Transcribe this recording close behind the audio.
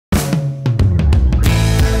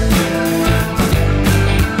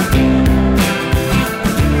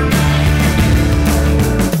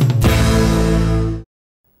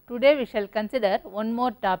today we shall consider one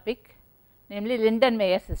more topic, namely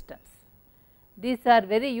Lindenmayer systems. These are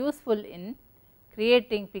very useful in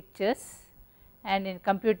creating pictures and in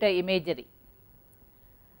computer imagery.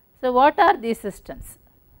 So, what are these systems?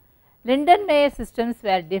 Lindenmayer systems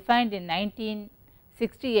were defined in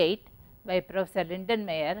 1968 by Professor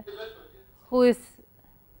Lindenmayer, who is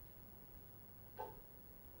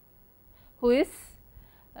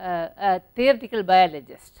a theoretical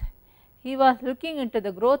biologist. He was looking into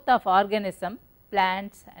the growth of organism,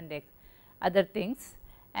 plants and other things,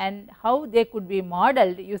 and how they could be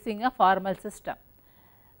modeled using a formal system.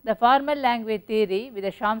 The formal language theory with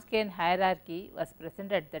the Chomskyan hierarchy was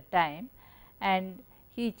present at the time, and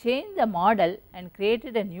he changed the model and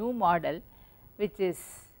created a new model which is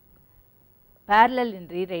parallel in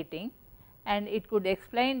rewriting, and it could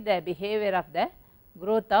explain the behavior of the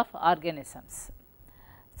growth of organisms.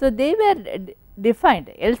 So, they were defined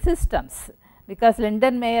L systems, because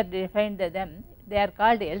Lindenmayer defined them, they are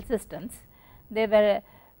called L systems. They were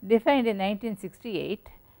defined in 1968,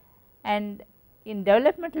 and in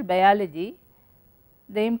developmental biology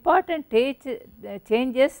the important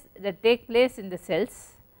changes that take place in the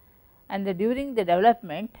cells and during the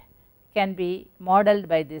development can be modeled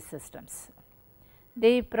by these systems.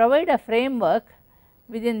 They provide a framework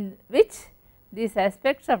within which these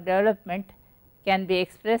aspects of development can be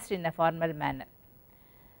expressed in a formal manner.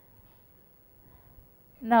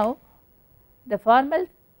 Now, the formal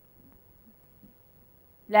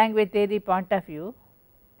language theory point of view,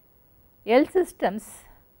 L systems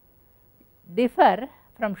differ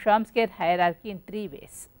from Chomskyan hierarchy in three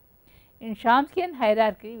ways. In Chomskyan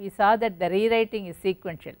hierarchy, we saw that the rewriting is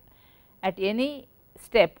sequential. At any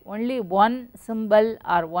step, only one symbol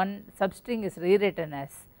or one substring is rewritten as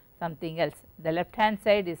something else. The left hand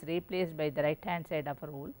side is replaced by the right hand side of a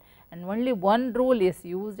rule, and only one rule is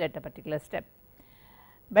used at a particular step.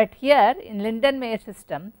 But here in Lindenmayer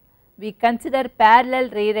system, we consider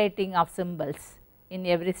parallel rewriting of symbols in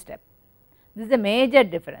every step. This is a major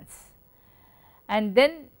difference, and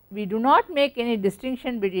then we do not make any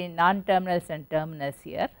distinction between non-terminals and terminals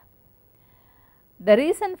here. The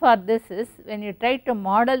reason for this is, when you try to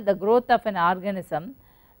model the growth of an organism,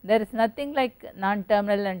 there is nothing like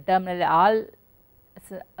non-terminal and terminal, all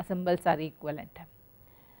symbols are equivalent.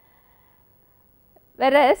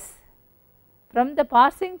 Whereas, from the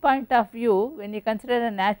parsing point of view, when you consider a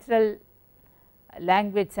natural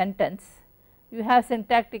language sentence, you have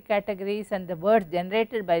syntactic categories and the words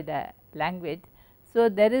generated by the language. So,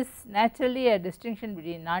 there is naturally a distinction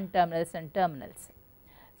between non-terminals and terminals.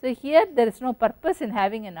 So, here there is no purpose in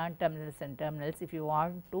having a non-terminals and terminals if you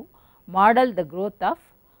want to model the growth of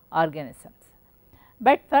organisms.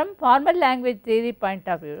 But from formal language theory point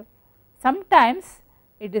of view, sometimes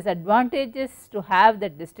it is advantageous to have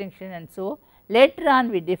that distinction, and so later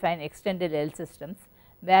on we define extended L systems,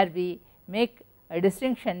 where we make a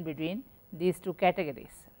distinction between these two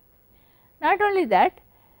categories. Not only that,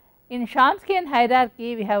 in Chomskyan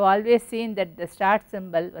hierarchy we have always seen that the start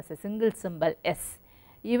symbol was a single symbol S.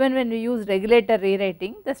 Even when we use regulator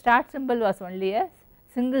rewriting, the start symbol was only a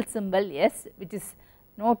single symbol S, which is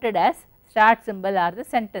noted as start symbol or the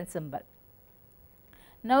sentence symbol.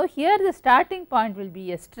 Now, here the starting point will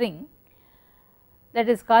be a string that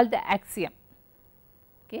is called the axiom.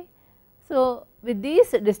 Okay. So, with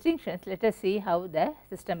these distinctions, let us see how the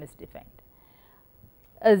system is defined.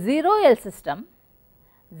 A 0 L system,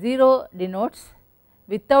 0 denotes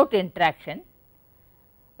without interaction.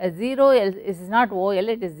 A 0 L is not OL,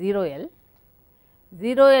 it is 0 L.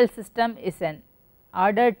 0 L system is an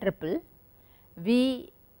ordered triple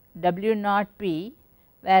V W naught P,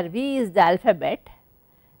 where V is the alphabet.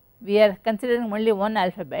 We are considering only one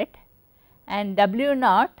alphabet, and W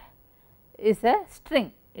naught is a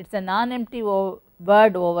string, it is a non-empty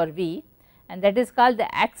word over V, and that is called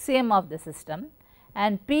the axiom of the system,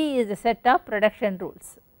 and P is a set of production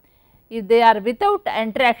rules. If they are without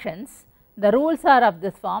interactions, the rules are of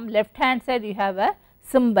this form: left hand side you have a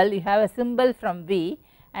symbol from V,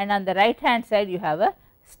 and on the right hand side you have a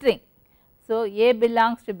string. So, A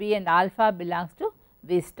belongs to B and alpha belongs to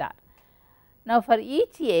V star. Now, for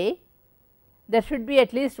each A there should be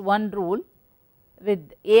at least one rule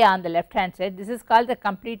with A on the left hand side. This is called the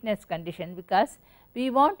completeness condition, because we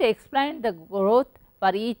want to explain the growth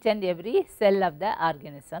for each and every cell of the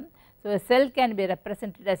organism. So, a cell can be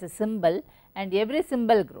represented as a symbol, and every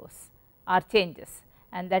symbol grows or changes,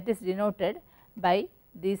 and that is denoted by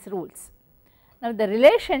these rules. Now, the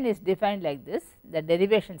relation is defined like this, the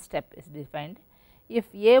derivation step is defined.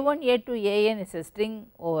 If A1, A2, An is a string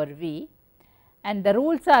over V, and the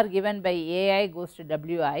rules are given by Ai goes to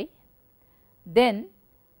Wi, then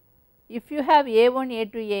if you have A1,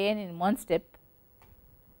 A2, An in one step,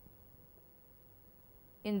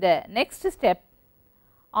 in the next step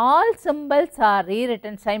all symbols are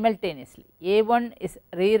rewritten simultaneously. A1 is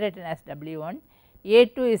rewritten as W1,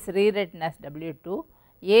 A2 is rewritten as W2,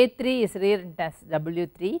 A3 is rewritten as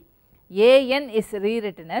W3, An is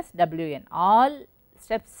rewritten as Wn. All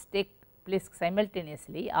steps take place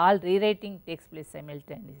simultaneously, all rewriting takes place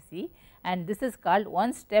simultaneously, and this is called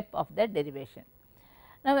one step of the derivation.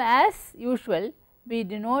 Now, as usual we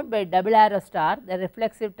denote by double arrow star the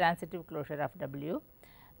reflexive transitive closure of W.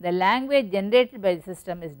 The language generated by the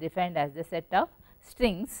system is defined as the set of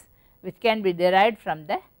strings which can be derived from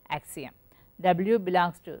the axiom. W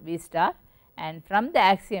belongs to V star, and from the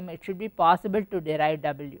axiom it should be possible to derive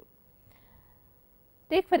W.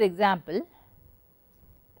 Take for example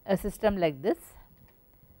a system like this.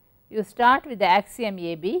 You start with the axiom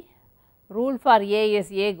AB, rule for A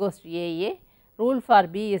is A goes to AA, rule for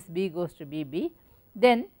B is B goes to BB.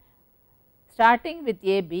 Then starting with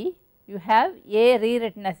AB, you have A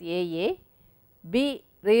rewritten as AA, B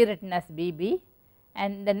rewritten as BB,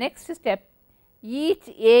 and the next step each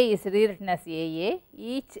A is rewritten as AA,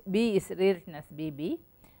 each B is rewritten as BB.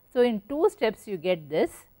 So, in 2 steps you get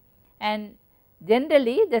this, and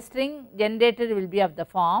generally the string generated will be of the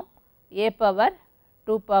form A power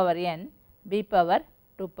 2 power n, B power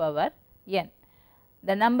 2 power n.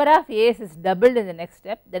 The number of A's is doubled in the next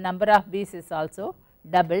step, the number of B's is also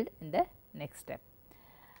doubled in the next step.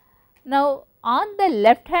 Now, on the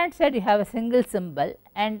left hand side you have a single symbol,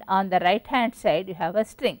 and on the right hand side you have a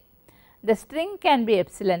string. The string can be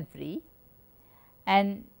epsilon free,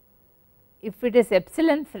 and if it is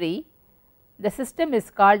epsilon free, the system is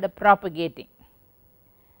called propagating.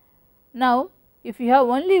 Now, if you have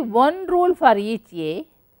only one rule for each A,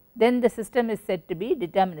 then the system is said to be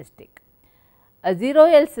deterministic. A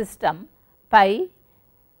 0L system pi,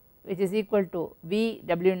 which is equal to V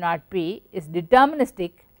W naught P, is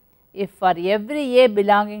deterministic if for every A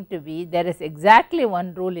belonging to V there is exactly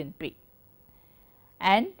one rule in P,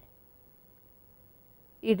 and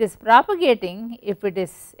it is propagating if it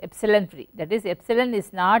is epsilon free, that is epsilon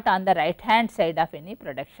is not on the right hand side of any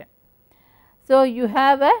production. So, you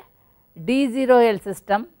have a D0L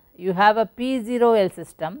system, you have a P0L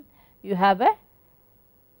system, you have a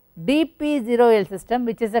DP0L system,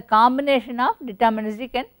 which is a combination of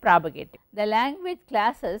deterministic and propagating. The language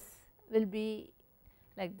classes will be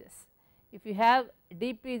like this. If you have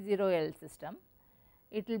DP0L system,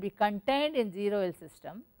 it will be contained in 0L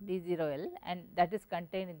system D0L, and that is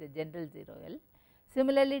contained in the general 0L.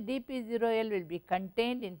 Similarly, DP0L will be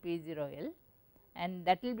contained in P0L, and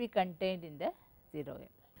that will be contained in the 0L.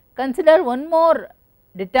 Consider one more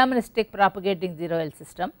deterministic propagating 0L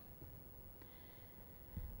system,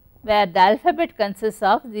 where the alphabet consists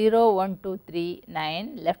of 0, 1, 2, 3,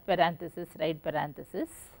 9, left parenthesis, right parenthesis.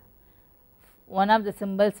 One of the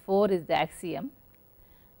symbols 4 is the axiom.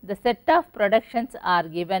 The set of productions are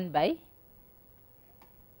given by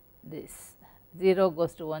this: 0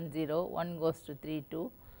 goes to 1 0, 1 goes to 3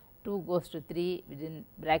 2, 2 goes to 3 within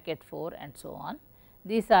bracket 4, and so on.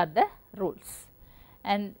 These are the rules,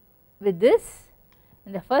 and with this,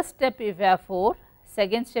 in the first step if you have 4,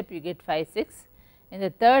 second step you get 5 6, in the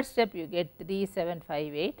third step you get 3 7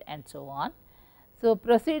 5 8, and so on. So,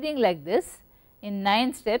 proceeding like this, in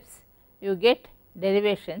 9 steps you get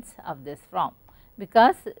derivations of this form,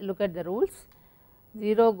 because look at the rules: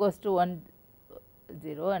 0 goes to 1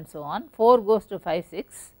 0 and so on, 4 goes to 5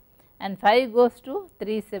 6, and 5 goes to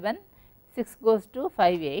 3 7, 6 goes to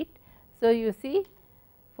 5 8. So, you see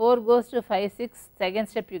 4 goes to 5 6, second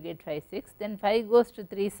step you get 5 6, then 5 goes to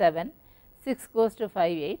 3 7, 6 goes to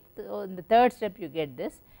 5 8. So, in the third step you get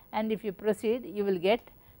this, and if you proceed you will get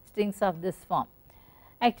strings of this form.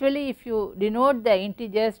 Actually, if you denote the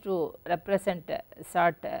integers to represent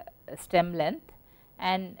sort stem length,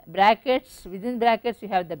 and brackets, within brackets you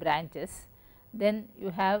have the branches, then you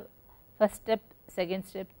have first step, second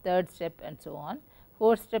step, third step, and so on.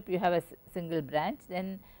 Fourth step you have a single branch,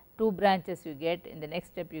 then 2 branches you get, in the next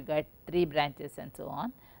step you get 3 branches, and so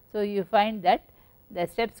on. So, you find that the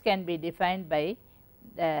steps can be defined by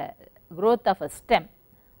the growth of a stem,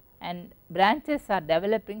 and branches are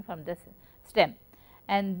developing from the stem,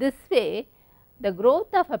 and this way the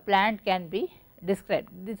growth of a plant can be described.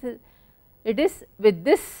 It is with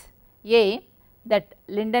this aim that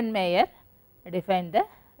Lindenmayer defined the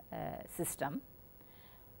system.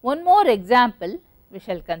 One more example we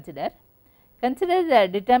shall consider. Consider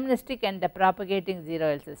the deterministic and the propagating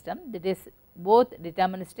 0L system, that is both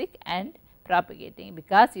deterministic and propagating,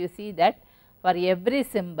 because you see that for every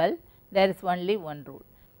symbol there is only one rule.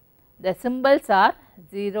 The symbols are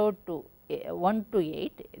 0 to 1 to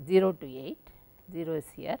 8, 0 to 8, 0 is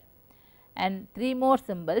here, and 3 more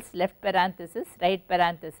symbols, left parenthesis, right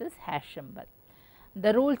parenthesis, hash symbol.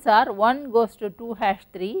 The rules are 1 goes to 2 hash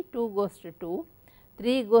 3, 2 goes to 2,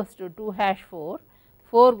 3 goes to 2 hash 4,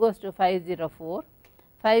 4 goes to 504,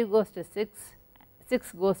 5 goes to 6,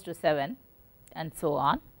 6 goes to 7, and so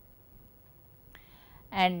on.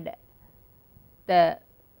 And the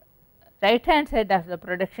right hand side of the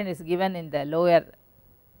production is given in the lower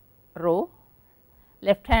row,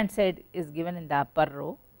 left hand side is given in the upper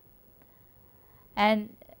row,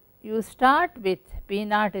 and you start with P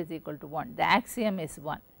naught is equal to 1, the axiom is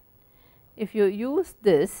 1. If you use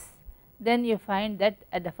this, then you find that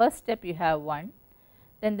at the first step you have 1,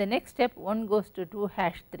 then the next step 1 goes to 2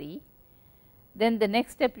 hash 3, then the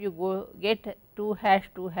next step you go get 2 hash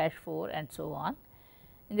 4, and so on.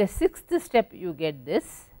 In the sixth step you get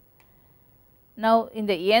this. Now, in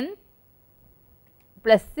the n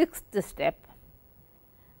plus sixth step,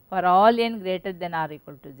 for all n greater than or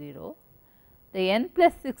equal to 0, the n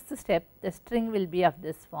plus sixth step, the string will be of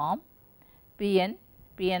this form, Pn,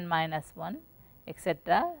 Pn minus 1,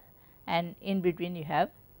 etc., and in between you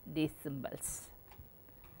have these symbols.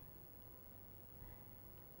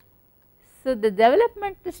 So, the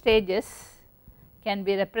development stages can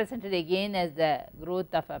be represented again as the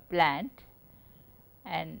growth of a plant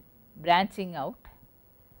and branching out.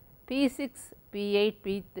 P6, P8,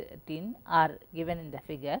 P13 are given in the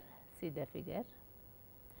figure, see the figure,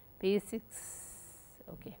 P6,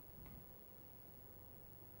 okay,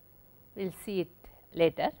 we will see it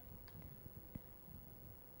later.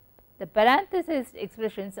 The parenthesis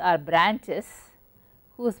expressions are branches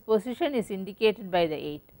whose position is indicated by the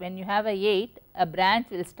 8. When you have a 8, a branch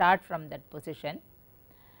will start from that position,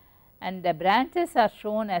 and the branches are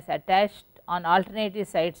shown as attached on alternative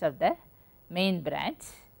sides of the main branch,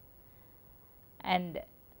 and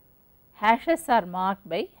hashes are marked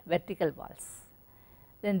by vertical walls.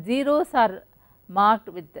 Then zeros are marked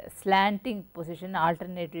with slanting position,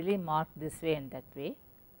 alternatively marked this way and that way.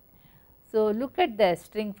 So, look at the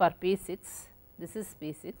string for P6, this is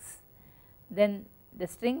P6, then the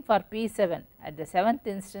string for P7, at the 7th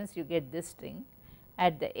instance you get this string,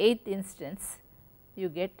 at the 8th instance you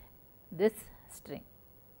get this string.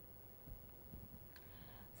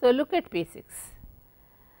 So, look at P6,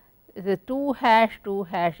 the 2 hash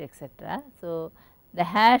etc. So, the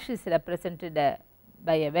hash is represented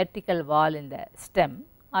by a vertical wall in the stem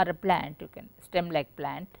or a plant, you can stem like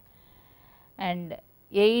plant, and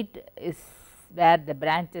 8 is where the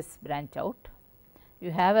branches branch out.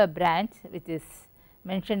 You have a branch which is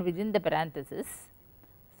mentioned within the parenthesis.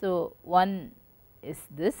 So, 1 is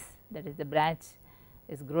this, that is the branch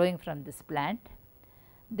is growing from this plant.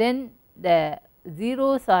 Then the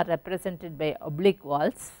zeros are represented by oblique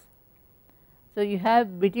walls. So, you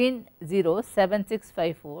have between zeros 7, 6,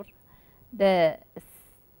 5, 4, the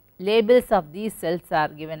labels of these cells are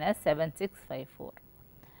given as 7, 6, 5, 4.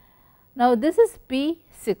 Now, this is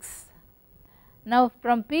P6. Now,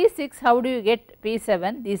 from P6 how do you get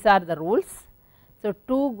P7? These are the rules. So,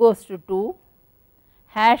 2 goes to 2,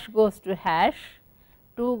 hash goes to hash,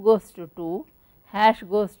 2 goes to 2, hash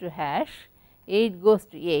goes to hash, 8 goes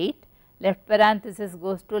to 8, left parenthesis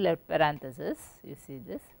goes to left parenthesis, you see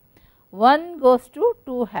this, 1 goes to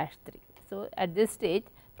 2 hash 3. So, at this stage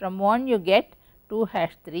from 1 you get 2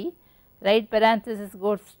 hash 3, right parenthesis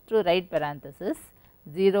goes to right parenthesis,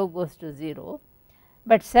 0 goes to 0,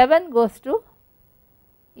 but 7 goes to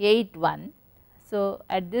 8 1. So,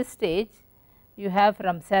 at this stage you have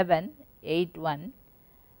from 7 8 1,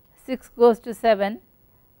 6 goes to 7,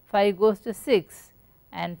 5 goes to 6,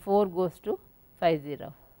 and 4 goes to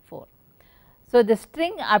 504. So, the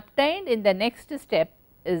string obtained in the next step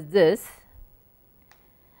is this,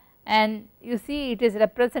 and you see it is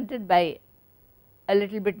represented by a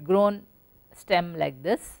little bit grown stem like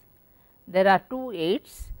this. There are 2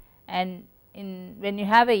 8s, and when you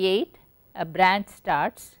have a 8, a branch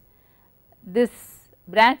starts. This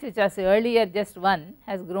branch which was earlier just 1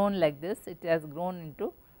 has grown like this, it has grown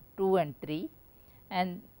into 2 and 3,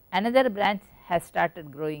 and another branch has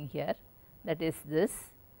started growing here, that is this.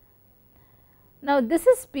 Now, this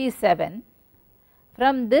is P7.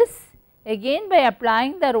 From this again by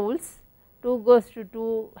applying the rules, 2 goes to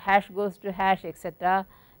 2, hash goes to hash, etc.,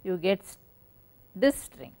 you get this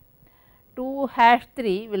string. 2 hash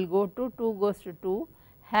 3 will go to 2 goes to 2,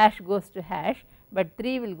 hash goes to hash, but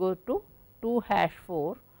 3 will go to 2 hash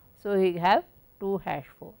 4. So, we have 2 hash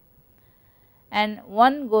 4, and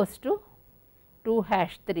 1 goes to 2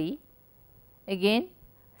 hash 3, again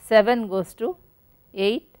 7 goes to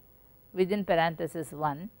 8 within parenthesis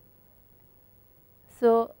 1.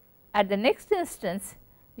 So, at the next instance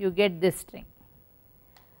you get this string.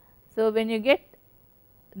 So, when you get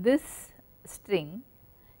this string,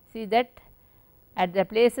 see that at the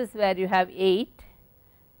places where you have 8,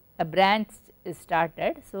 a branch is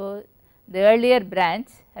started. So, the earlier branch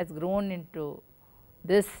has grown into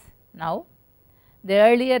this now, the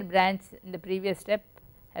earlier branch in the previous step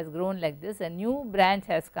has grown like this, a new branch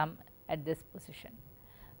has come at this position.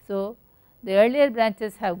 So, the earlier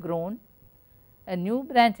branches have grown, a new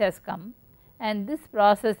branch has come, and this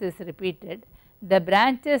process is repeated. The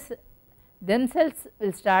branches themselves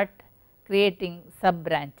will start creating sub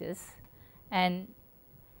branches, and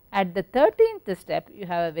at the 13th step you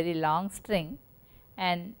have a very long string,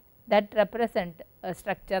 and that represent a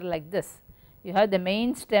structure like this. You have the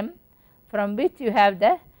main stem from which you have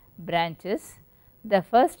the branches. The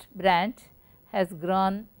first branch has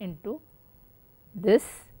grown into this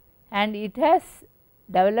and it has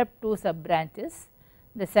developed 2 sub branches.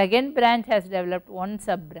 The second branch has developed 1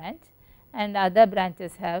 sub branch and other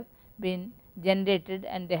branches have been generated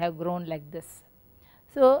and they have grown like this.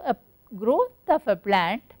 So, a growth of a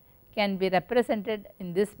plant can be represented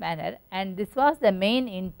in this manner, and this was the main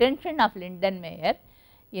intention of Lindenmayer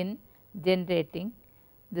in generating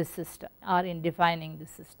this system or in defining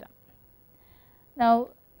this system. Now,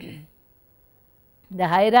 the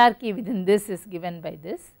hierarchy within this is given by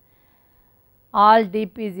this. All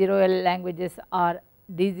DP0L languages are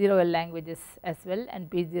D0L languages as well and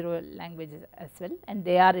P0L languages as well, and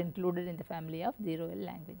they are included in the family of 0L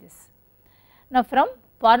languages. Now, from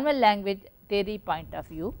formal language theory point of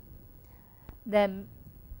view, the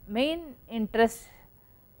main interest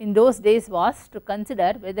in those days was to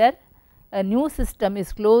consider whether a new system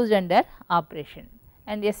is closed under operation,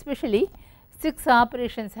 and especially 6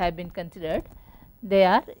 operations have been considered. They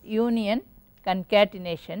are union,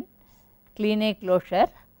 concatenation, clean closure,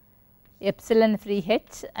 epsilon free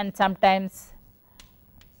H and sometimes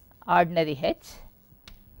ordinary H,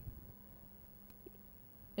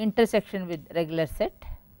 intersection with regular set,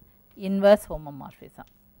 inverse homomorphism.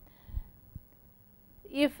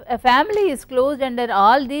 If a family is closed under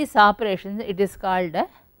all these operations, it is called a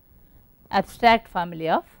abstract family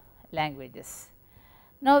of languages.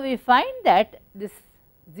 Now, we find that this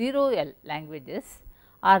 0L languages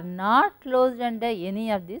are not closed under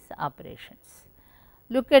any of these operations.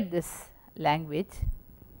 Look at this language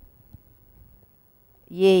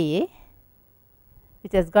AA,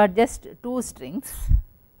 which has got just 2 strings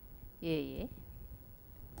AA.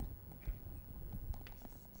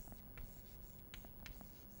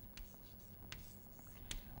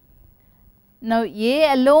 Now,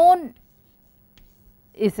 A alone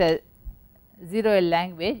is a 0L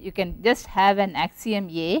language. You can just have an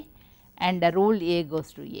axiom A and a rule A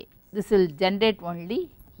goes to A. This will generate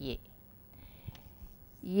only A.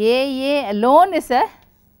 AA alone is a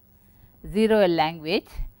 0L language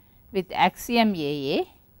with axiom AA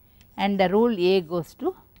and the rule A goes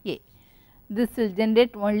to A. This will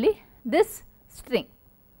generate only this string.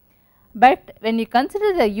 But when you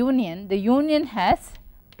consider the union has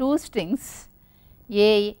 2 strings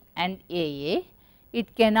A and AA.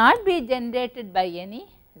 It cannot be generated by any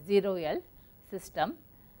 0L system,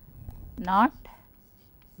 not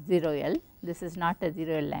 0L. This is not a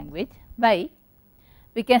 0L language. Why?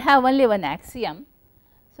 We can have only one axiom.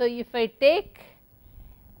 So, if I take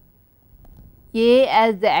A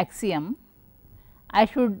as the axiom, I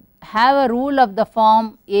should have a rule of the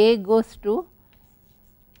form A goes to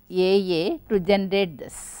AA to generate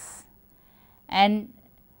this, and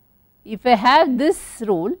if I have this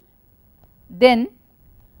rule, then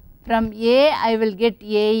from A I will get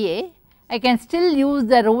AA. I can still use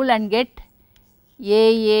the rule and get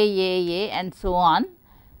AA and so on.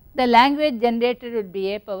 The language generated will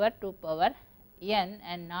be A power 2 power n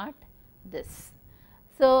and not this.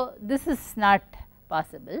 So, this is not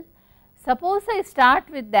possible. Suppose I start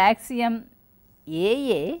with the axiom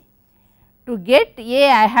AA. To get A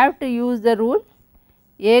I have to use the rule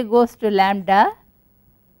A goes to lambda,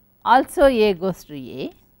 also A goes to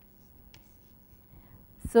A.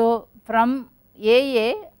 So, from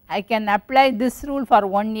AA I can apply this rule for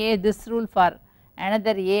one A, this rule for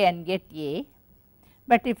another A and get A.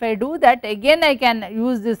 But if I do that, again I can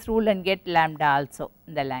use this rule and get lambda also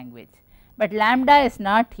in the language, but lambda is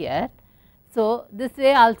not here. So, this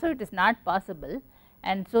way also it is not possible,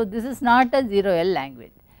 and so this is not a 0L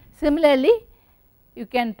language. Similarly, you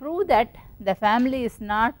can prove that the family is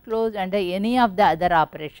not closed under any of the other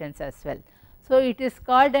operations as well. So, it is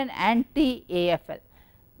called an anti-AFL.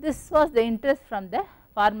 This was the interest from the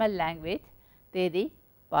formal language theory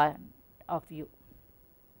point of view.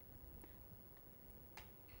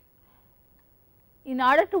 In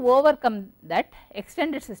order to overcome that,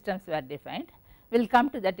 extended systems were defined. We will come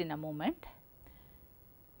to that in a moment.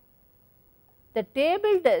 The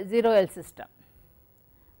tabled 0L system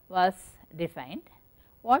was defined.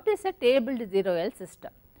 What is a tabled 0L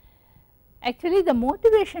system? Actually, the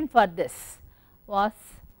motivation for this was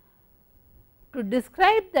to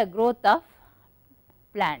describe the growth of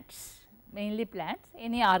plants, mainly plants,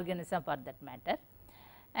 any organism for that matter.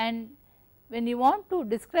 And when you want to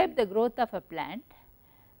describe the growth of a plant,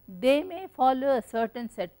 they may follow a certain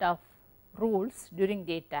set of rules during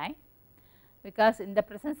daytime, because in the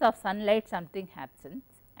presence of sunlight something happens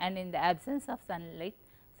and in the absence of sunlight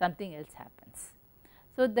something else happens.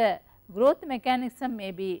 So, the growth mechanism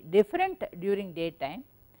may be different during daytime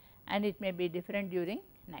and it may be different during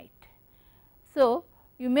night. So,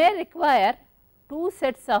 you may require two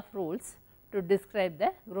sets of rules to describe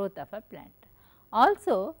the growth of a plant.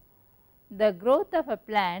 Also, the growth of a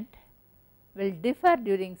plant will differ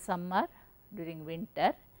during summer, during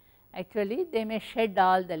winter. Actually, they may shed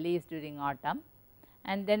all the leaves during autumn,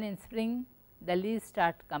 and then in spring the leaves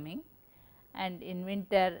start coming, and in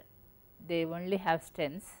winter they only have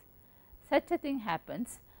stems. Such a thing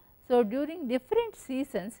happens. So, during different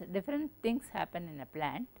seasons different things happen in a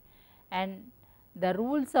plant, and the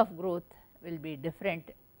rules of growth will be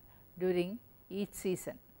different during each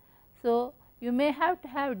season. So, you may have to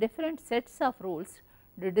have different sets of rules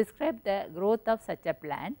to describe the growth of such a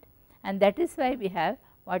plant, and that is why we have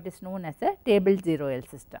what is known as a tabled 0L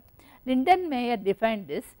system. Lindenmayer defined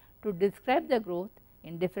this to describe the growth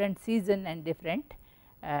in different season and different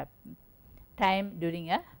time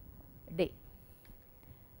during a day.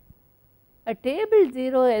 A tabled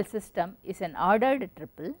 0L system is an ordered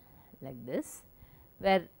triple like this,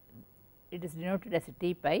 where it is denoted as a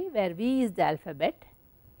T pi, where V is the alphabet,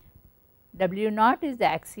 W naught is the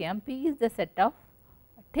axiom, P is the set of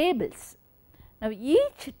tables. Now,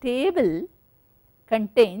 each table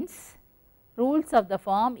contains rules of the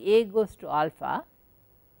form A goes to alpha,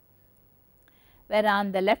 where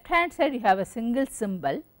on the left hand side you have a single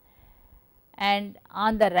symbol and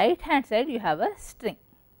on the right hand side you have a string.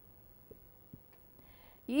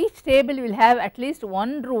 Each table will have at least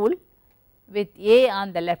one rule with A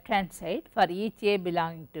on the left hand side for each A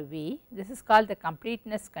belonging to V. This is called the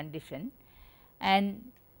completeness condition,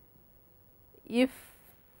 and if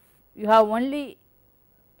you have only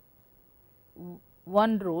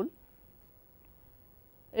one rule,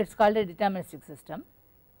 it is called a deterministic system.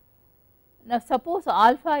 Now, suppose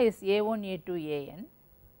alpha is A1, A2, An,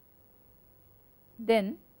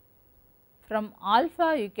 then from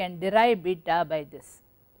alpha you can derive beta by this.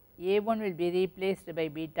 A1 will be replaced by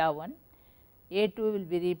beta 1, A2 will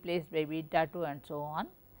be replaced by beta 2, and so on.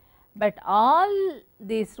 But all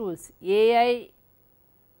these rules Ai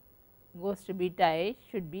goes to beta I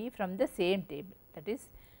should be from the same table. That is,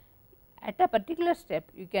 at a particular step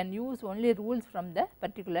you can use only rules from the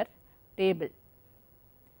particular table,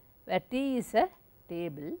 where T is a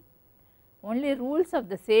table, only rules of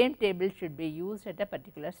the same table should be used at a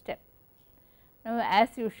particular step. Now,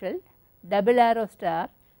 as usual, double arrow star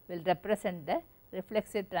will represent the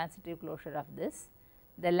reflexive transitive closure of this.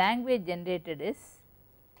 The language generated is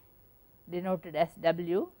denoted as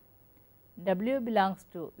W. W belongs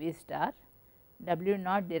to V star, W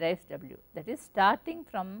naught derives W. That is, starting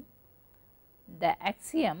from the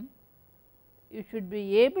axiom you should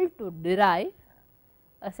be able to derive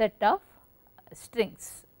a set of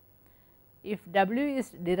strings. If W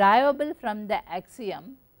is derivable from the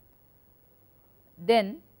axiom,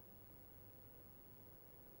 then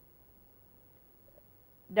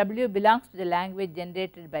W belongs to the language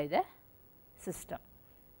generated by the system.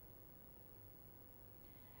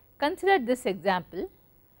 Consider this example.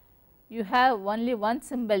 You have only one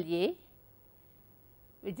symbol A,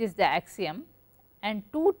 which is the axiom, and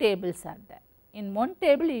two tables are there. In one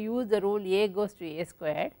table you use the rule A goes to A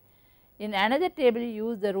squared, in another table you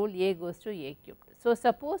use the rule A goes to A cubed. So,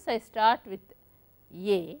 suppose I start with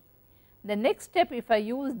A, the next step if I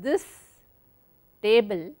use this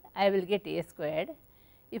table I will get A squared,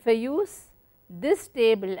 if I use this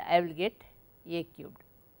table I will get A cubed.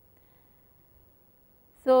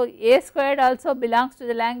 So, A squared also belongs to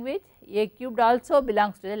the language, A cubed also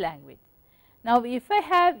belongs to the language. Now, if I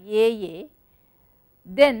have AA,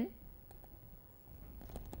 then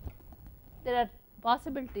there are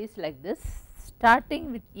possibilities like this.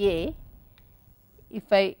 Starting with A, if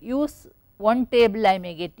I use one table I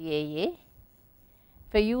may get AA,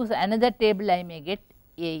 if I use another table I may get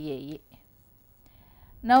AAA.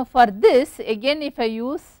 Now, for this again if I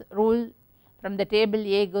use rule from the table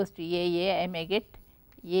A goes to AA, I may get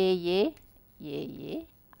AA, AA.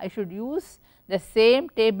 I should use the same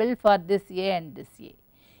table for this A and this A.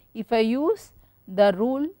 If I use the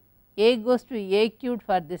rule A goes to A cubed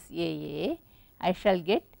for this A, I shall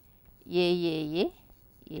get A.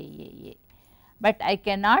 But I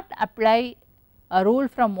cannot apply a rule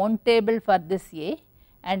from one table for this A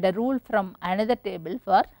and a rule from another table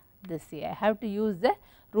for this A. I have to use the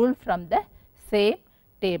rule from the same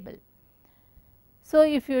table. So,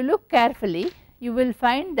 if you look carefully, you will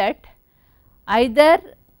find that either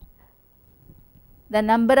the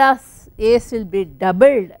number of A's will be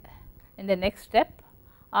doubled in the next step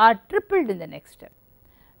or tripled in the next step.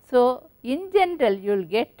 So, in general you will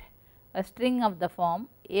get a string of the form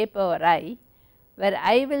a power I, where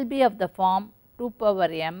I will be of the form 2 power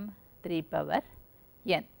m 3 power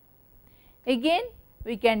n. Again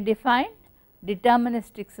we can define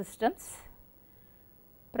deterministic systems,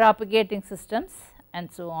 propagating systems and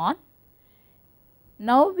so on.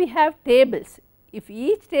 Now we have tables. If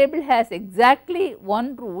each table has exactly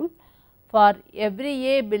one rule for every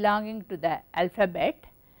A belonging to the alphabet,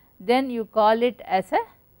 then you call it as a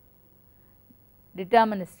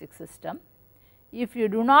deterministic system. If you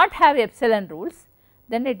do not have epsilon rules,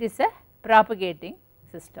 then it is a propagating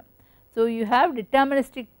system. So, you have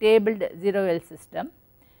deterministic tabled 0L system,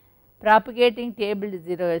 propagating tabled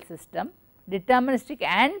 0L system, deterministic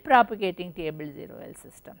and propagating tabled 0L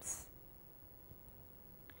systems.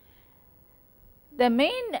 The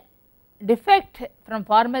main defect from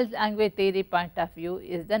formal language theory point of view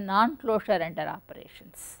is the non-closure under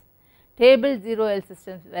operations. Table 0L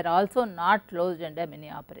systems were also not closed under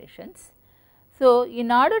many operations. So,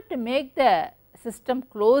 in order to make the system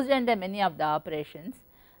closed under many of the operations,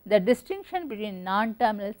 the distinction between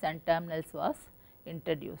non-terminals and terminals was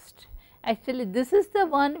introduced. Actually, this is the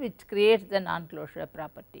one which creates the non-closure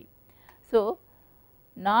property. So,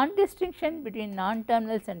 non-distinction between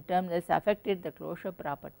non-terminals and terminals affected the closure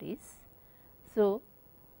properties. So,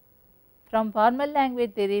 from formal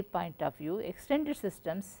language theory point of view, extended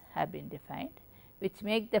systems have been defined, which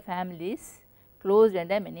make the families closed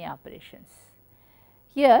under many operations.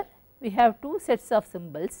 Here we have two sets of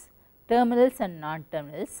symbols, terminals and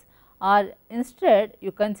non-terminals, or instead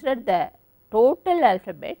you consider the total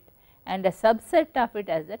alphabet and a subset of it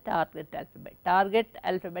as the target alphabet. Target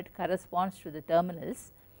alphabet corresponds to the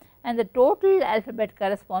terminals and the total alphabet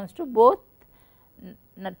corresponds to both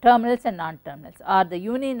terminals and non-terminals, or the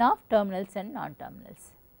union of terminals and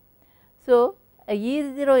non-terminals. So, a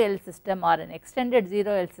E0L system or an extended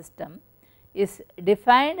 0L system is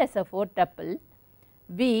defined as a 4 tuple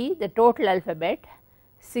V, the total alphabet,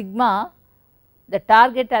 sigma the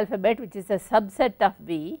target alphabet which is a subset of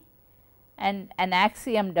V, and an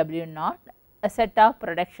axiom W0, a set of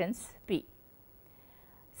productions P.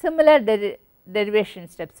 Similar derivation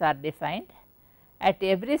steps are defined. At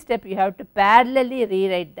every step you have to parallelly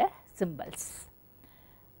rewrite the symbols.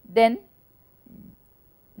 Then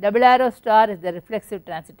double arrow star is the reflexive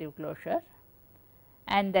transitive closure,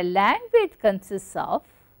 and the language consists of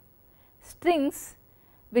strings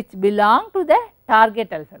which belong to the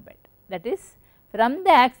target alphabet. That is, from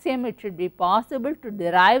the axiom it should be possible to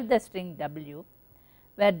derive the string W,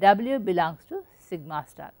 where W belongs to sigma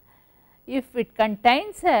star. If it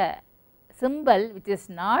contains a symbol which is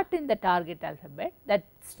not in the target alphabet, that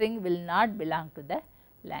string will not belong to the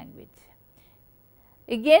language.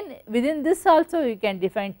 Again, within this also you can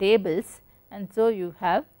define tables, and so you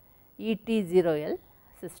have ET0L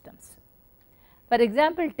systems. For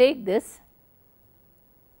example, take this,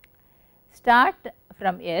 start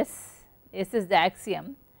from S, S is the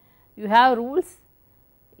axiom, you have rules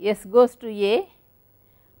S goes to A,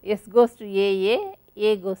 S goes to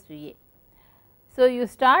A goes to A. So, you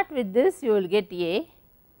start with this, you will get A,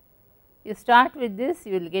 you start with this,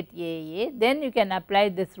 you will get A, then you can apply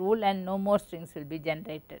this rule and no more strings will be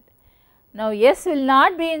generated. Now, S will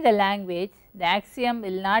not be in the language, the axiom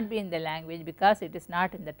will not be in the language because it is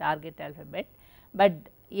not in the target alphabet, but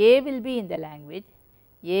A will be in the language,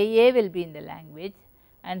 A will be in the language,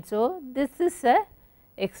 and so this is a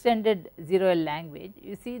extended 0L language.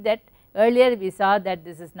 You see that earlier we saw that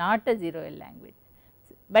this is not a 0L language,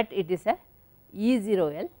 but it is a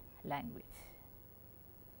E0L language.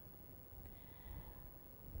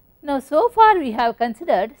 Now, so far we have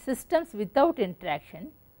considered systems without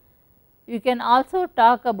interaction. You can also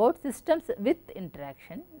talk about systems with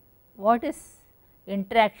interaction. What is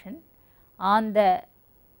interaction? On the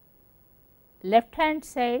left hand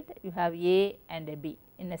side you have A and a B.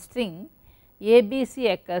 In a string A, B, C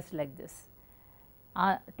occurs like this.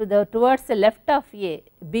 Towards the left of A,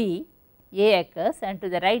 B, A occurs, and to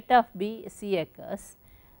the right of B, C occurs.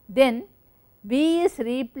 Then B is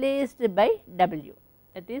replaced by W,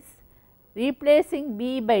 that is, replacing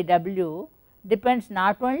B by W depends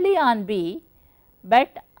not only on B,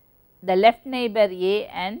 but the left neighbor A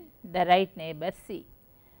and the right neighbor C.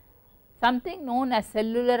 Something known as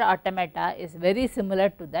cellular automata is very similar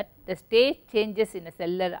to that. The state changes in a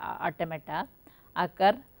cellular automata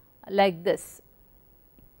occur like this.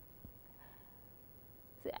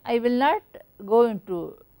 So, I will not go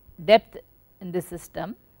into depth in this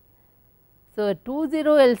system. So, a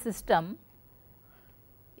 2-0L system,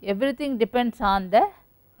 everything depends on the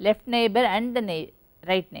left neighbor and the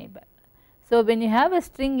right neighbor. So, when you have a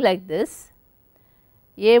string like this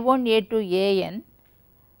A1, A2, AN,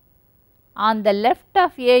 on the left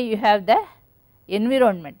of A you have the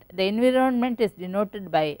environment. The environment is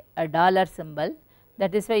denoted by a dollar symbol,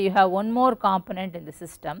 that is why you have one more component in the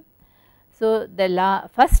system. So, the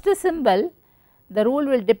first symbol, the rule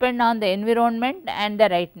will depend on the environment and the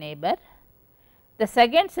right neighbor. The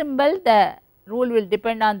second symbol, the rule will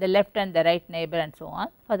depend on the left and the right neighbor and so on.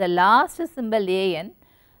 For the last symbol AN,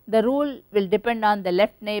 the rule will depend on the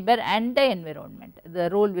left neighbor and the environment. The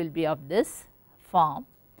rule will be of this form.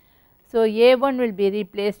 So, A1 will be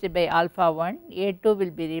replaced by alpha 1, A2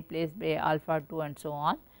 will be replaced by alpha 2 and so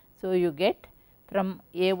on. So, you get from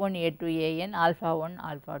A1, A2, AN, alpha 1,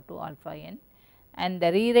 alpha 2, alpha n, and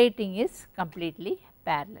the rewriting is completely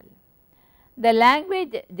parallel. The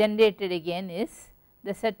language generated again is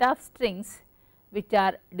the set of strings which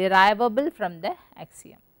are derivable from the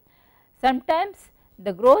axiom. Sometimes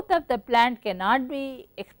the growth of the plant cannot be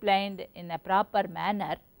explained in a proper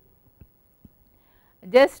manner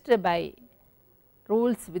just by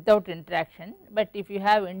rules without interaction, but if you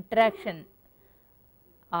have interaction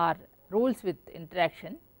or rules with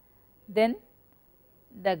interaction, then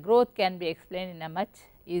the growth can be explained in a much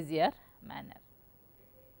easier manner.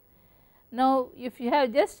 Now, if you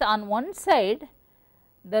have just on one side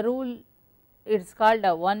the rule, it is called a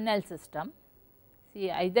 1L system. See,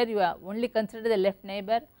 either you only consider the left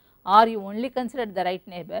neighbor or you only consider the right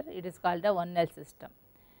neighbor, it is called a 1L system.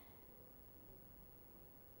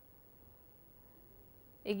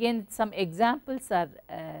 Again, some examples are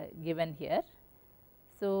given here.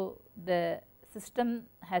 So, the system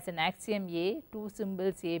has an axiom A, two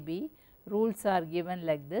symbols A, B, rules are given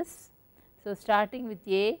like this. So, starting with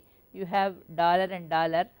A, you have dollar and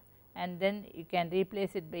dollar, and then you can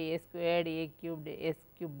replace it by A squared, A cubed, S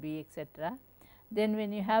cube B, etc. Then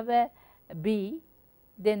when you have a B,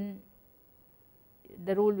 then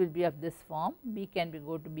the rule will be of this form, B can be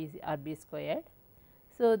go to B or B squared.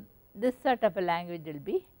 So, this sort of a language will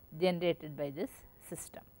be generated by this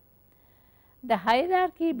system. The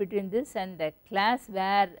hierarchy between this and the class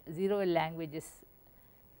where 0L languages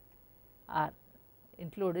are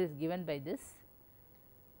included is given by this.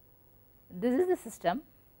 This is the system.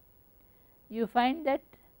 You find that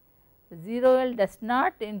 0L does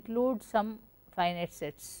not include some finite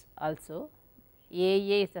sets also.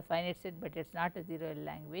 AA is a finite set, but it is not a 0L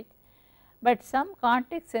language. But some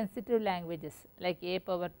context sensitive languages like A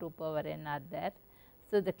power 2 power n are there.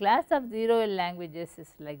 So, the class of 0L languages is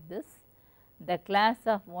like this, the class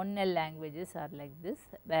of 1L languages are like this,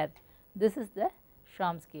 where this is the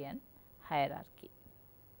Chomskyan hierarchy.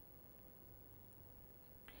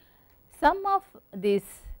 Some of these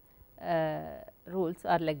rules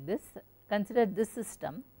are like this. Consider this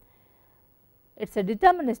system, it is a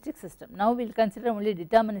deterministic system. Now, we will consider only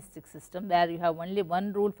deterministic system where you have only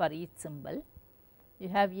one rule for each symbol. You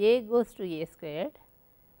have A goes to A squared,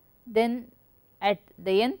 then at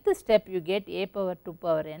the nth step you get A power 2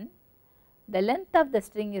 power n. The length of the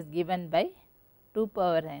string is given by 2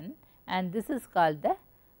 power n, and this is called the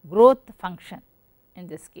growth function in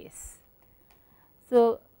this case.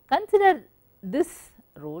 So, consider this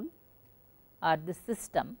rule or this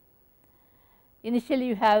system. Initially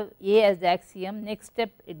you have A as the axiom, next step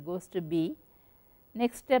it goes to B,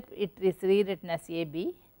 next step it is rewritten as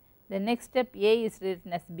AB, the next step A is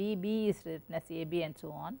rewritten as B, B is rewritten as AB, and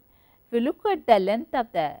so on. If you look at the length of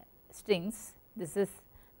the strings, this is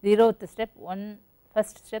 0th step,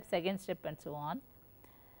 first step, second step, and so on.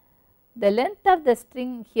 The length of the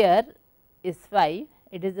string here is 5,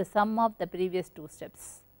 it is the sum of the previous two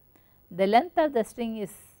steps. The length of the string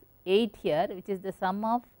is 8 here, which is the sum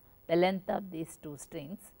of the length of these two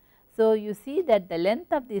strings. So, you see that the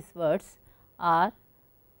length of these words are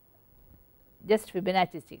just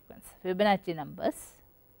Fibonacci sequence, Fibonacci numbers.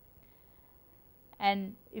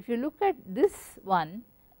 And if you look at this one,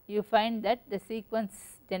 you find that the sequence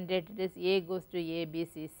generated is A goes to A, B,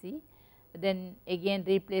 C, C, then again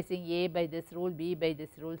replacing A by this rule, B by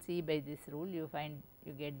this rule, C by this rule, you find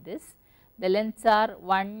you get this. The lengths are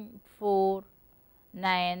 1, 4,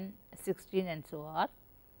 9, 16, and so on.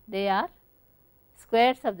 They are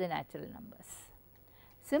squares of the natural numbers.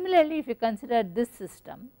 Similarly, if you consider this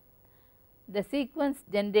system, the sequence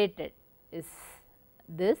generated is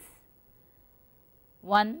this,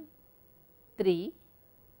 1, 3,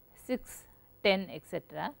 6, 10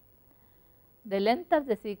 etc. The length of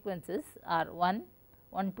the sequences are 1,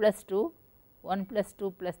 1 plus 2, 1 plus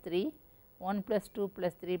 2 plus 3, 1 plus 2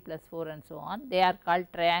 plus 3 plus 4 and so on. They are called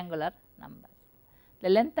triangular numbers. The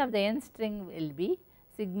length of the n string will be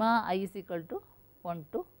sigma I is equal to 1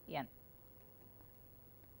 to n.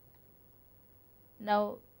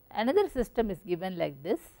 Now, another system is given like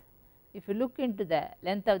this. If you look into the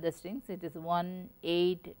length of the strings, it is 1,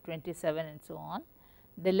 8, 27 and so on.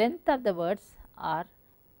 The length of the words are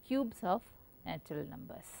cubes of natural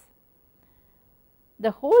numbers.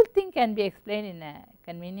 The whole thing can be explained in a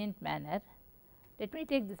convenient manner. Let me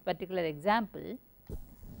take this particular example.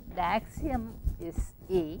 The axiom is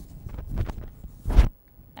A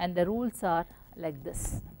and the rules are like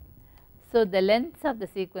this. So, the lengths of the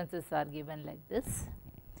sequences are given like this.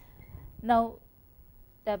 Now,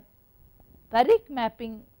 the Parik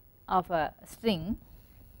mapping of a string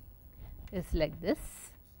is like this.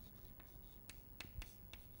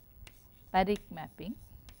 Parik mapping.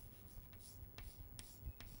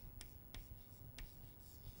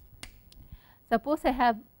 Suppose I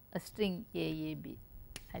have a string AAB.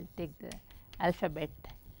 I will take the alphabet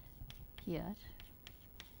here.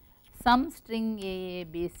 Some string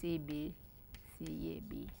AABCB,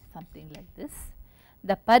 CAB, something like this.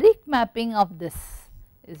 The Parik mapping of this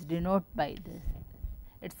is denoted by this.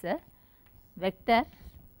 It is a vector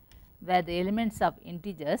where the elements of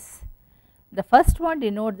integers. The first one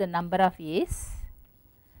denotes the number of A's,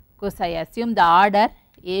 because I assume the order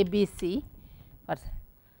A, B, C for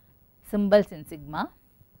symbols in sigma.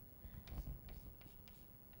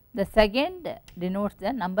 The second denotes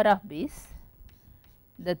the number of B's.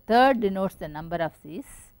 The third denotes the number of C's.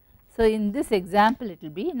 So, in this example it will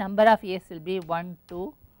be number of A's will be 1,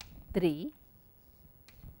 2, 3.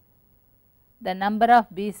 The number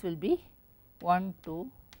of B's will be 1,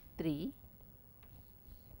 2, 3.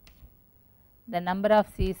 The number of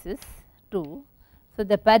C's is 2. So,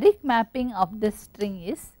 the Parik mapping of this string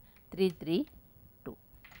is 3, 3, 2.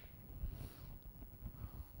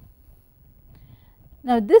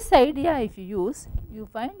 Now, this idea if you use, you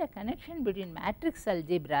find a connection between matrix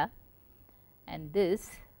algebra and this.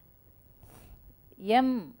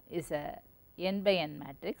 M is a n by n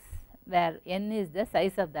matrix, where n is the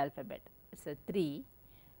size of the alphabet. It is a 3,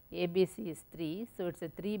 ABC is 3. So, it is a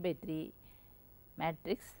 3 by 3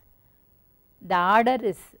 matrix. The order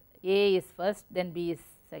is A is first, then B is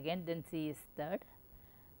second, then C is third.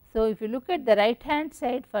 So, if you look at the right hand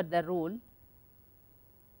side for the rule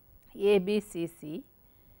A, B, C, C,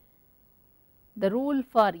 the rule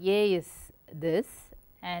for A is this,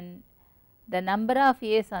 and the number of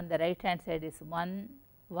A's on the right hand side is 1,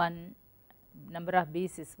 1, number of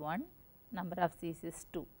B's is 1, number of C's is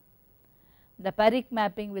 2. The Parik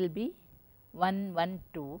mapping will be 1, 1,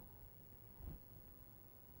 2,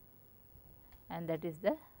 and that is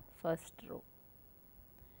the first row.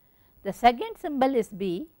 The second symbol is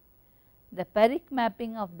B. The Parik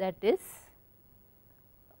mapping of that is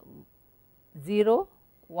 0,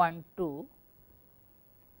 1, 2,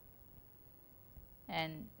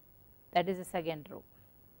 and that is the second row.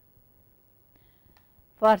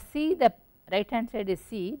 For C, the right hand side is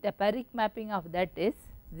C, the Parik mapping of that is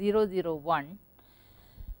 0, 0, 1,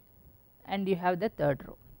 and you have the third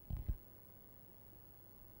row.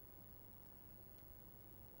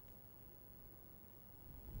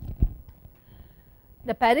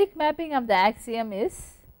 The Parik mapping of the axiom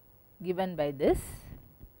is given by this.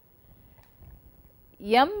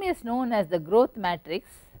 M is known as the growth matrix,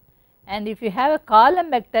 and if you have a column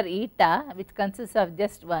vector eta which consists of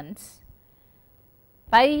just ones,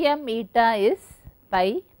 pi m eta is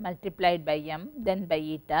pi multiplied by m, then by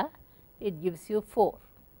eta, it gives you 4.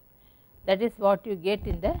 That is what you get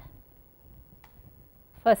in the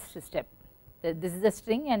first step. This is the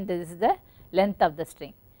string and this is the length of the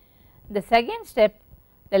string. The second step,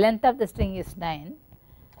 the length of the string is 9.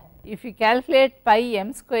 If you calculate pi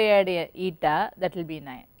m squared eta, that will be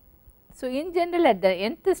 9. So, in general at the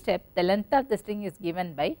nth step, the length of the string is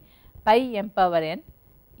given by pi m power n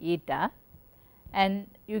eta, and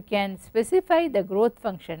you can specify the growth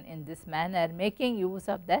function in this manner, making use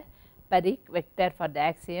of the Parik vector for the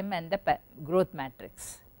axiom and the growth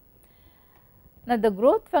matrix. Now, the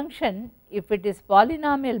growth function, if it is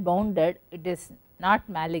polynomial bounded, it is not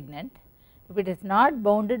malignant. If it is not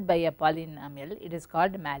bounded by a polynomial, it is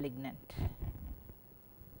called malignant.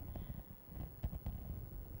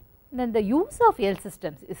 Then the use of L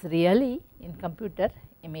systems is really in computer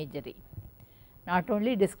imagery, not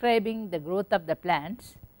only describing the growth of the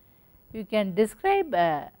plants, you can describe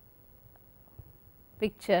a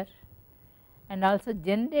picture and also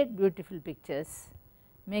generate beautiful pictures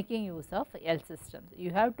making use of L systems.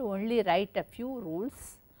 You have to only write a few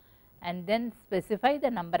rules and then specify the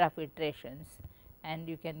number of iterations, and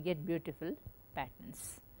you can get beautiful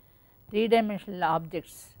patterns. 3-dimensional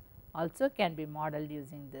objects also can be modeled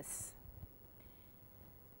using this.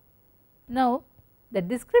 Now, the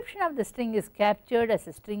description of the string is captured as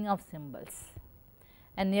a string of symbols.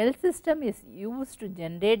 An L system is used to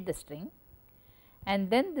generate the string, and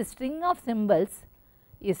then the string of symbols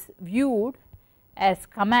is viewed as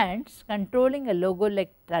commands controlling a logo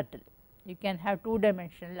like turtle. You can have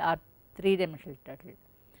 2-dimensional or 3-dimensional turtle.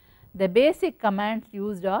 The basic commands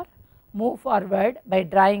used are move forward by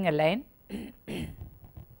drawing a line,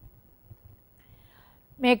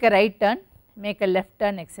 make a right turn, make a left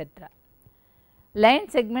turn, etc. Line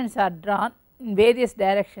segments are drawn in various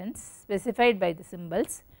directions specified by the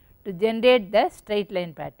symbols to generate the straight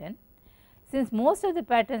line pattern. Since most of the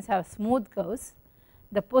patterns have smooth curves,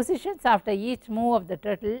 the positions after each move of the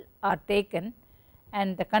turtle are taken,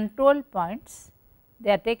 and the control points,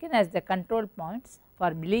 they are taken as the control points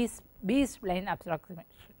for B-spline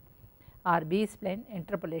approximation or B-spline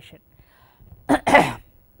interpolation. That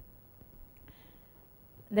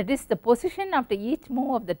is, the position after each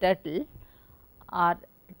move of the turtle are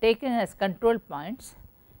taken as control points,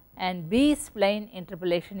 and B-spline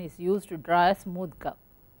interpolation is used to draw a smooth curve.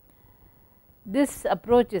 This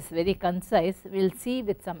approach is very concise. We will see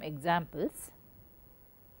with some examples.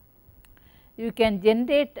 You can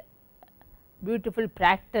generate beautiful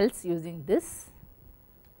fractals using this.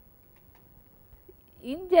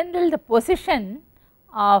 In general, the position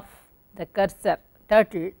of the cursor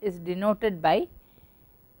turtle is denoted by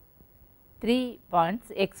 3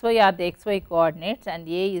 points. X, y are the xy coordinates and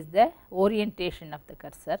A is the orientation of the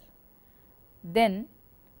cursor. Then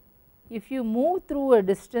if you move through a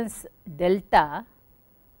distance delta,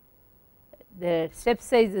 the step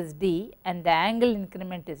size is d and the angle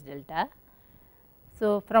increment is delta.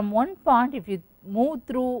 So, from one point if you move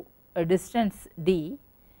through a distance d,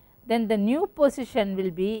 then the new position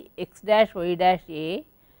will be x dash y dash a,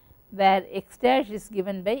 where x dash is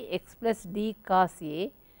given by x plus d cos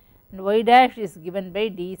a and y dash is given by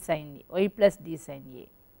d sin a, y plus d sin a.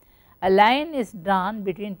 A line is drawn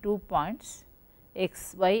between 2 points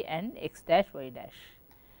x y and x dash y dash.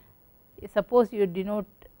 Suppose you denote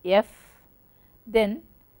f, then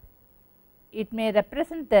it may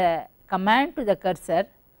represent the command to the cursor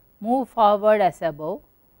move forward as above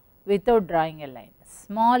without drawing a line.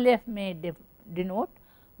 Small f may denote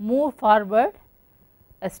move forward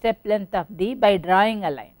a step length of d by drawing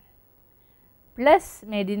a line. Plus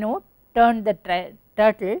may denote turn the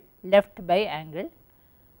turtle left by angle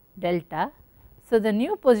delta. So, the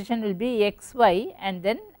new position will be x y and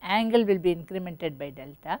then angle will be incremented by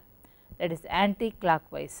delta, that is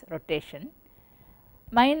anti-clockwise rotation.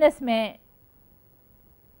 Minus may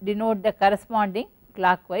denote the corresponding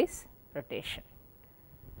clockwise rotation.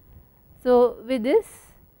 So, with this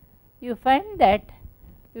you find that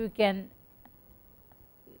you can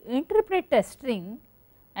interpret a string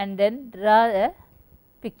and then draw a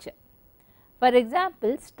picture. For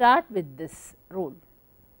example, start with this rule,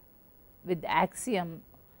 with axiom,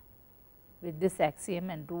 with this axiom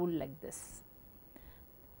and rule like this.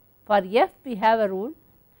 For f we have a rule,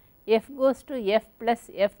 f goes to f plus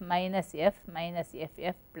f minus f plus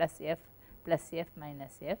f plus f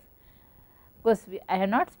minus f. Of course, I have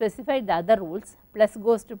not specified the other rules, plus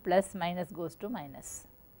goes to plus, minus goes to minus.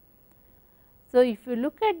 So, if you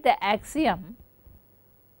look at the axiom,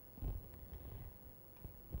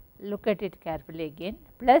 look at it carefully again,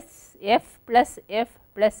 plus f plus f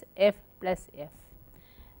plus f plus f,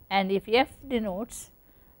 and if f denotes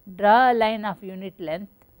draw a line of unit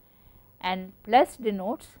length and plus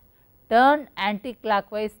denotes turn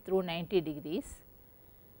anti-clockwise through 90 degrees,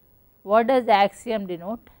 what does the axiom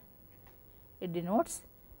denote? It denotes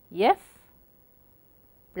f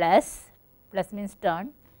plus, plus means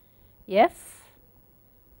turn, f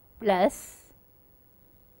plus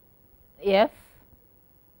f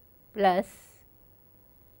plus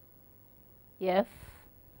f.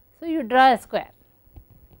 So, you draw a square.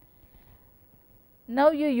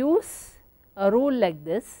 Now, you use a rule like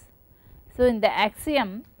this. So, in the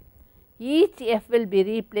axiom each f will be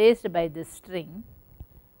replaced by this string.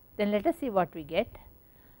 Then let us see what we get.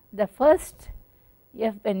 The first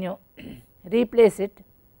f, when you replace it,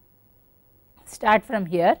 start from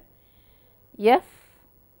here, f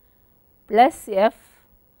plus f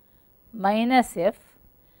minus f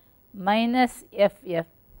minus f f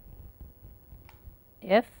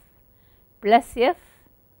f plus f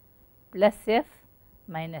plus f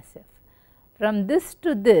minus f. From this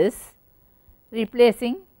to this,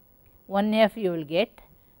 replacing one f you will get,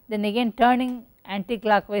 then again turning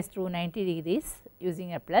anti-clockwise through 90 degrees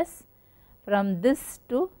using a plus. From this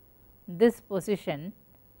to this position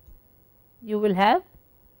you will have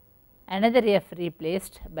another f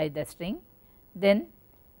replaced by the string, then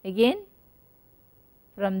again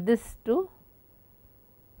from this to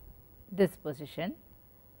this position,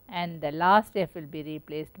 and the last f will be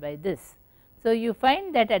replaced by this. So, you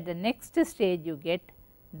find that at the next stage you get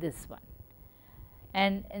this one,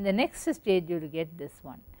 and in the next stage you will get this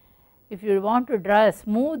one. If you want to draw a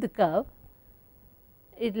smooth curve,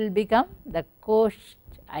 it will become the coast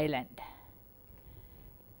island.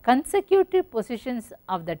 Consecutive positions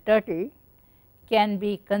of the turtle can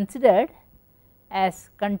be considered as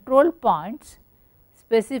control points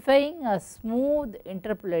specifying a smooth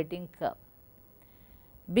interpolating curve.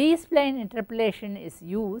 B-spline interpolation is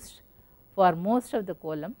used for most of the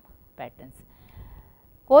column patterns.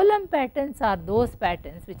 Column patterns are those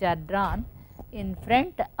patterns which are drawn in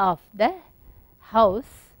front of the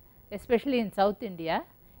house, especially in South India.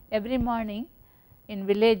 Every morning in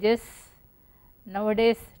villages,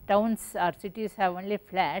 nowadays towns or cities have only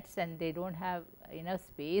flats and they do not have enough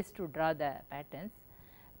space to draw the patterns,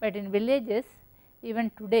 but in villages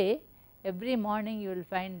even today every morning you will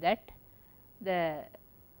find that the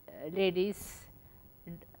ladies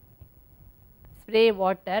spray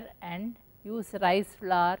water and use rice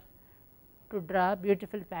flour to draw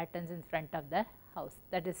beautiful patterns in front of the house.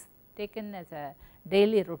 That is taken as a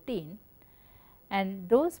daily routine, and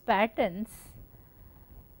those patterns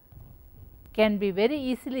can be very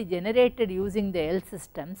easily generated using the L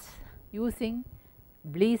systems using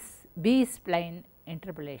B-spline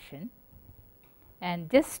interpolation, and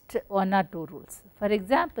just one or two rules. For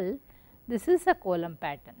example, this is a column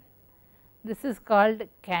pattern. This is called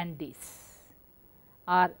Candice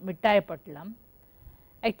or Mittai Patlam.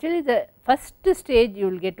 Actually, the first stage you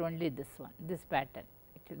will get only this one, this pattern.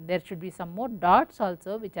 Actually, there should be some more dots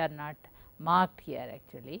also which are not marked here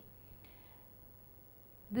actually.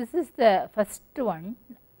 This is the first one,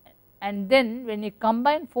 and then when you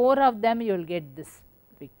combine 4 of them you will get this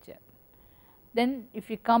picture. Then if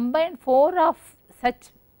you combine 4 of such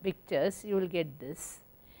pictures you will get this.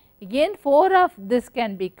 Again 4 of this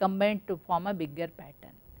can be combined to form a bigger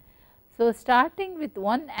pattern. So, starting with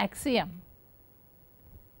one axiom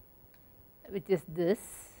which is this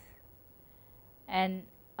and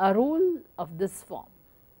a rule of this form.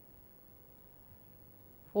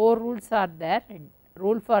 4 rules are there.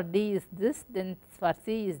 Rule for D is this, then for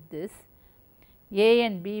C is this. A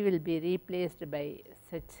and B will be replaced by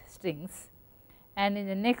such strings, and in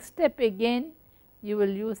the next step again you will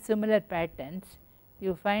use similar patterns.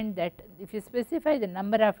 You find that if you specify the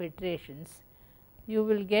number of iterations you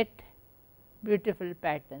will get beautiful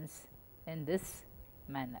patterns in this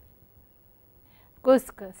manner. Of course,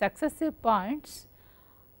 successive points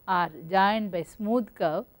are joined by smooth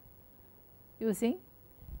curve using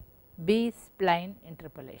B-spline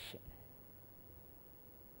interpolation.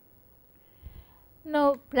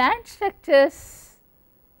 Now, plant structures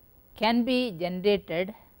can be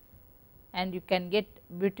generated and you can get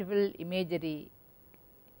beautiful imagery,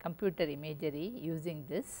 computer imagery using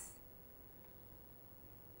this.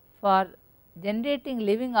 For generating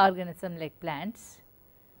living organism like plants,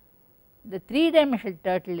 the 3-dimensional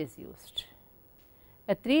turtle is used.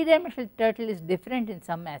 A 3-dimensional turtle is different in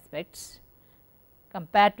some aspects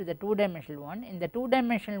compared to the 2-dimensional one. In the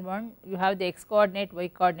 2-dimensional one you have the x coordinate, y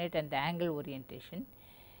coordinate and the angle orientation.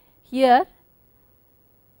 Here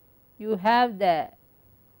you have the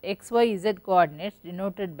x, y, z coordinates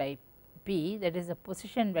denoted by P, that is a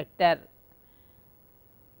position vector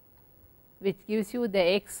which gives you the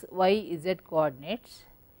x, y, z coordinates.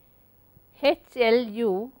 H, L,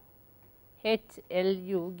 U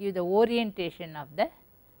give the orientation of the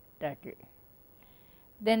turtle.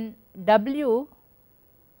 Then W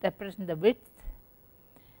represent the width,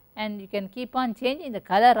 and you can keep on changing the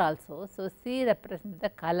color also. So, C represents the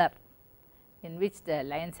color in which the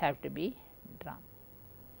lines have to be drawn.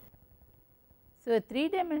 So, a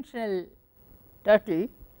 3-dimensional turtle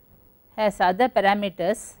has other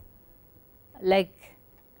parameters like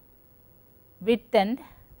width and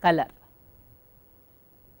color.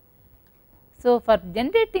 So, for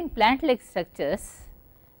generating plant like structures,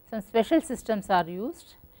 some special systems are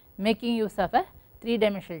used making use of a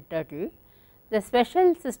 3-dimensional turtle. The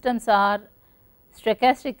special systems are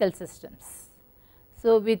stochastical systems.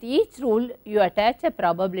 So, with each rule you attach a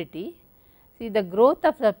probability. See, the growth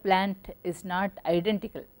of the plant is not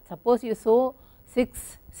identical. Suppose you sow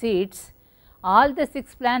 6 seeds, all the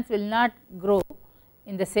 6 plants will not grow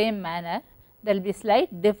in the same manner, there will be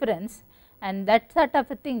slight difference, and that sort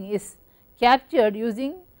of a thing is captured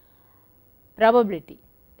using probability.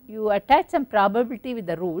 you attach some probability with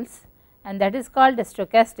the rules, and that is called a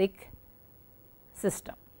stochastic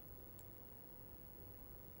system.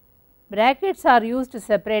 Brackets are used to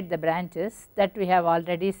separate the branches, that we have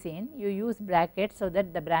already seen. You use brackets so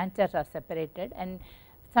that the branches are separated, and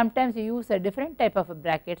sometimes you use a different type of a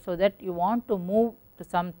bracket so that you want to move to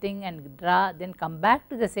something and draw, then come back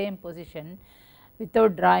to the same position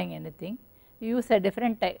without drawing anything. You use a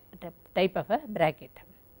different type of a bracket.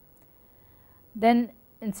 Then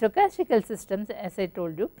in stochastical systems, as I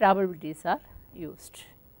told you, probabilities are used.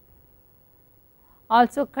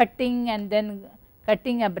 Also cutting, and then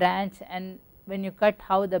cutting a branch, and when you cut,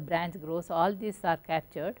 how the branch grows, all these are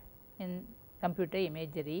captured in computer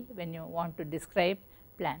imagery when you want to describe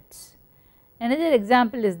plants. Another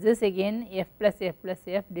example is this, again f plus f plus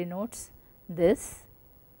f denotes this.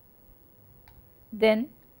 Then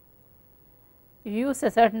if you use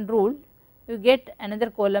a certain rule, you get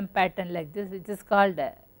another column pattern like this, which is called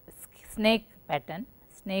a snake pattern,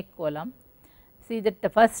 snake column. See that the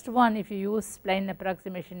first one, if you use spline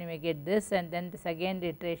approximation, you may get this, and then the second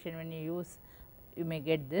iteration when you use, you may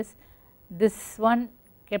get this. This one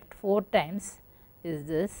kept 4 times is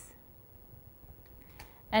this,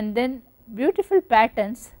 and then beautiful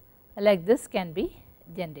patterns like this can be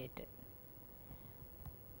generated.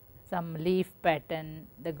 Some leaf pattern,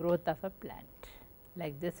 the growth of a plant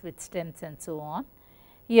like this with stems and so on.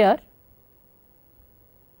 Here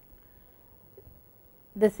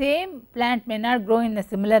the same plant may not grow in a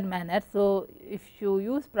similar manner. So, if you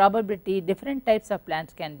use probability, different types of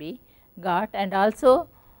plants can be got, and also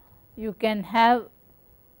you can have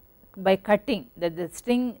by cutting that the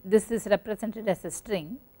string, this is represented as a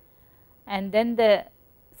string, and then the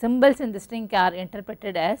symbols in the string are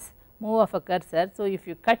interpreted as move of a cursor. So, if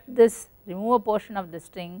you cut this, remove a portion of the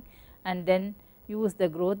string and then use the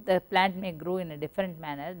growth, the plant may grow in a different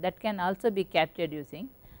manner. That can also be captured using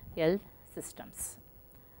L systems.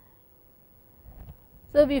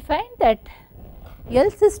 So, we find that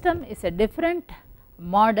L system is a different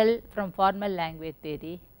model from formal language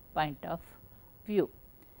theory point of view.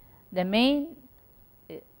 The main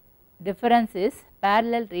difference is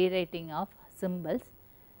parallel rewriting of symbols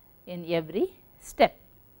in every step,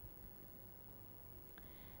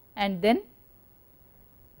 and then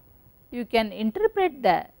you can interpret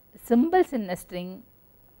the symbols in a string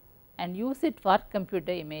and use it for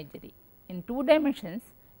computer imagery. In 2 dimensions,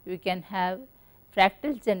 you can have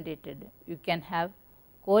fractals generated, you can have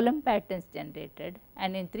column patterns generated,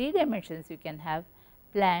 and in 3 dimensions you can have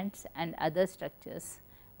plants and other structures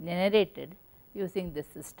generated using this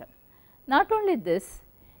system. Not only this,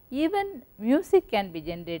 even music can be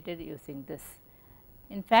generated using this.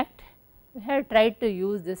 In fact, we have tried to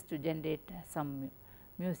use this to generate some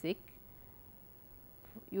music.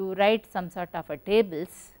 You write some sort of a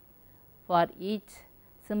tables for each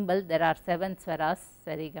symbol. There are 7 swaras,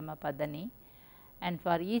 sarigama padani, and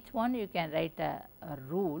for each one you can write a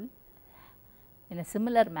rule in a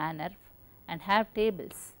similar manner and have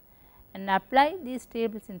tables, and apply these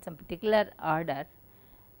tables in some particular order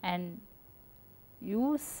and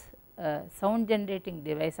use a sound generating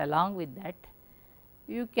device along with that.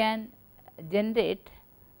 You can generate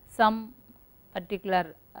some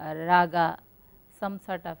particular raga, some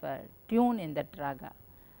sort of a tune in that raga.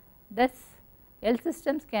 Thus, L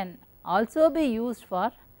systems can also be used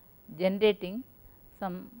for generating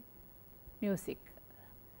some music,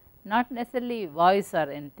 not necessarily voice or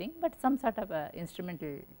anything, but some sort of a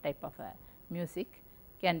instrumental type of a music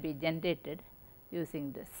can be generated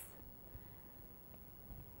using this.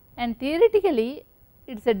 And theoretically,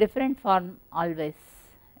 it is a different form always,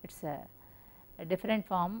 it is a different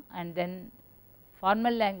form, and then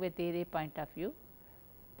formal language theory point of view,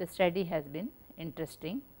 the study has been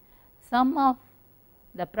interesting. Some of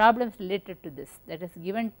the problems related to this, that is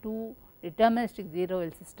given 2 deterministic 0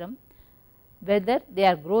 L system, whether they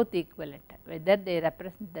are growth equivalent, whether they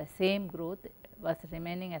represent the same growth, was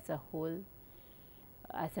remaining as a whole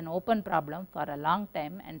as an open problem for a long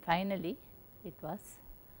time, and finally it was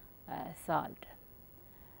solved.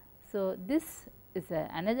 So, this is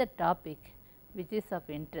another topic which is of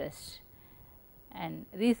interest, and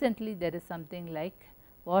recently there is something like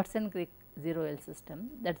Watson-Crick 0 L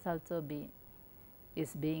system that is also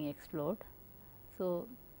being explored. So,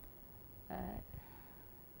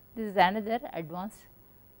 this is another advanced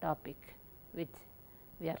topic which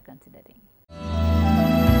we are considering.